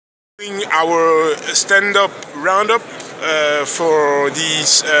Our stand-up roundup for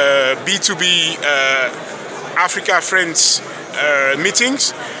these B2B Africa Friends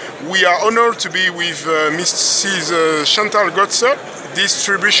meetings. We are honored to be with Mrs. Chantal Gotze,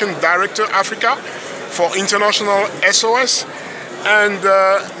 Distribution Director Africa for International SOS, and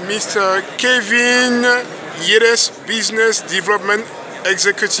Mr. Kevin Yedes, Business Development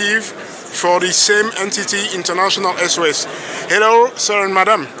Executive for the same entity, International SOS. Hello, sir and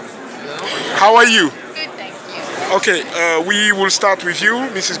madam. How are you? Good, thank you. Okay, we will start with you,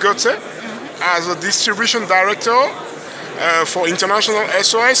 Mrs. Gotze. As a Distribution Director for International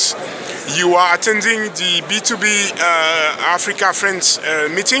SOS, you are attending the B2B Africa Friends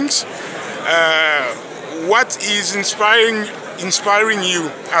meetings. What is inspiring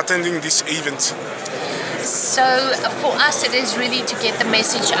you attending this event? So for us it is really to get the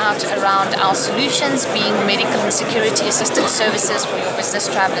message out around our solutions, being medical and security assistance services for your business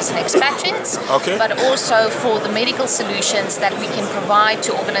travelers and expatriates, but also for the medical solutions that we can provide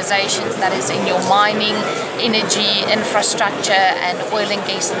to organizations that is in your mining, energy, infrastructure and oil and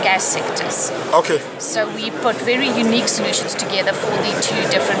gas sectors. So we put very unique solutions together for the two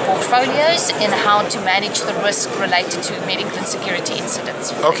different portfolios in how to manage the risk related to medical and security incidents.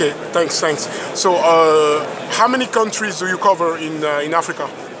 Thanks. So how many countries do you cover in Africa?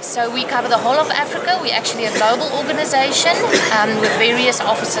 So we cover the whole of Africa. We're actually a global organization with various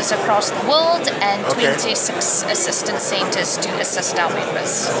offices across the world and 26 assistance centers to assist our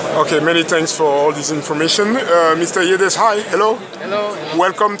members. Okay, many thanks for all this information. Mr. Yedes, hi, hello. Hello.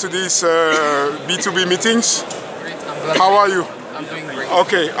 Welcome to these B2B meetings. Great. How are you? I'm doing great.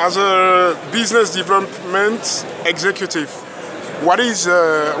 Okay, as a business development executive, what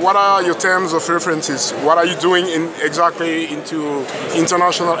are your terms of references? What are you doing exactly into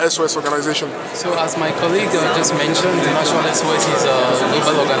International SOS organization? So as my colleague just mentioned, International SOS is a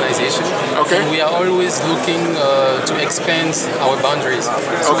global organization. And we are always looking to expand our boundaries.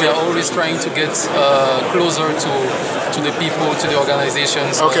 So we are always trying to get closer to the people, to the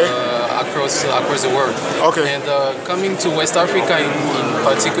organizations across the world. And coming to West Africa in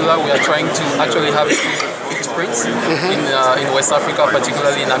particular, we are trying to actually have footprints in West Africa,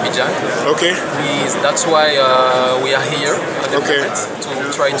 particularly in Abidjan. That's why we are here at the moment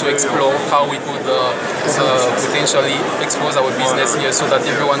to try to explore how we could potentially expose our business here so that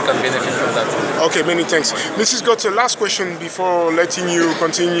everyone can benefit from that. Okay, many thanks. Mrs. Gotze, last question before letting you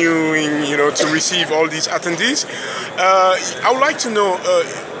continuing, to receive all these attendees. I would like to know,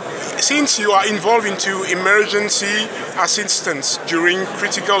 since you are involved into emergency assistance during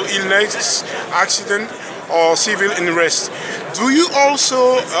critical illness, accident, or civil unrest, do you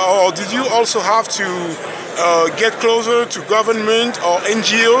also, or did you also have to get closer to government or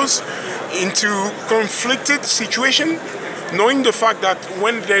NGOs into conflicted situation, knowing the fact that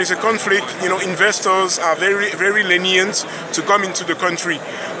when there is a conflict, investors are very lenient to come into the country,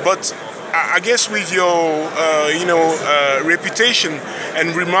 but I guess with your reputation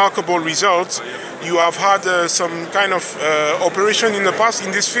and remarkable results, you have had some kind of operation in the past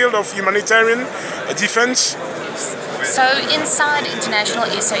in this field of humanitarian defense? So inside International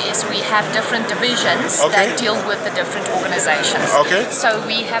SOS we have different divisions that deal with the different organizations. So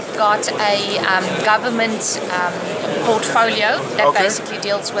we have got a government portfolio that basically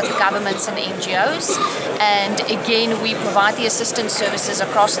deals with governments and NGOs, and again we provide the assistance services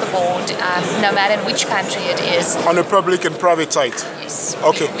across the board, no matter in which country it is. On a public and private side? Yes,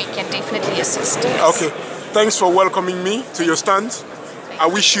 we can definitely assist. Thanks for welcoming me to your stand. I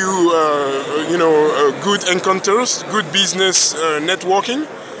wish you, good encounters, good business networking,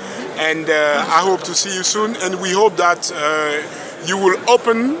 and I hope to see you soon. And we hope that you will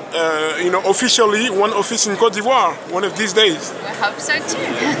open, officially one office in Côte d'Ivoire one of these days. I hope so too.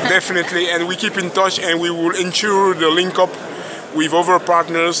 Definitely, and we keep in touch, and we will ensure the link up with other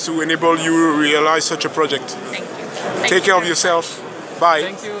partners to enable you to realize such a project. Thank you. Take care of yourself. Bye.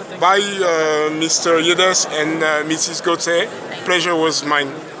 Thank you. Bye, Mr. Yedes and Mrs. Gotze. Pleasure was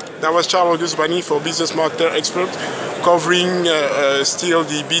mine. That was Charles Gusbani for Business Marketer Expert, covering still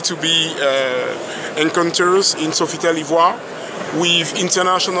the B2B encounters in Sofitel Ivoire with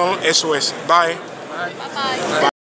International SOS. Bye. Bye. Bye.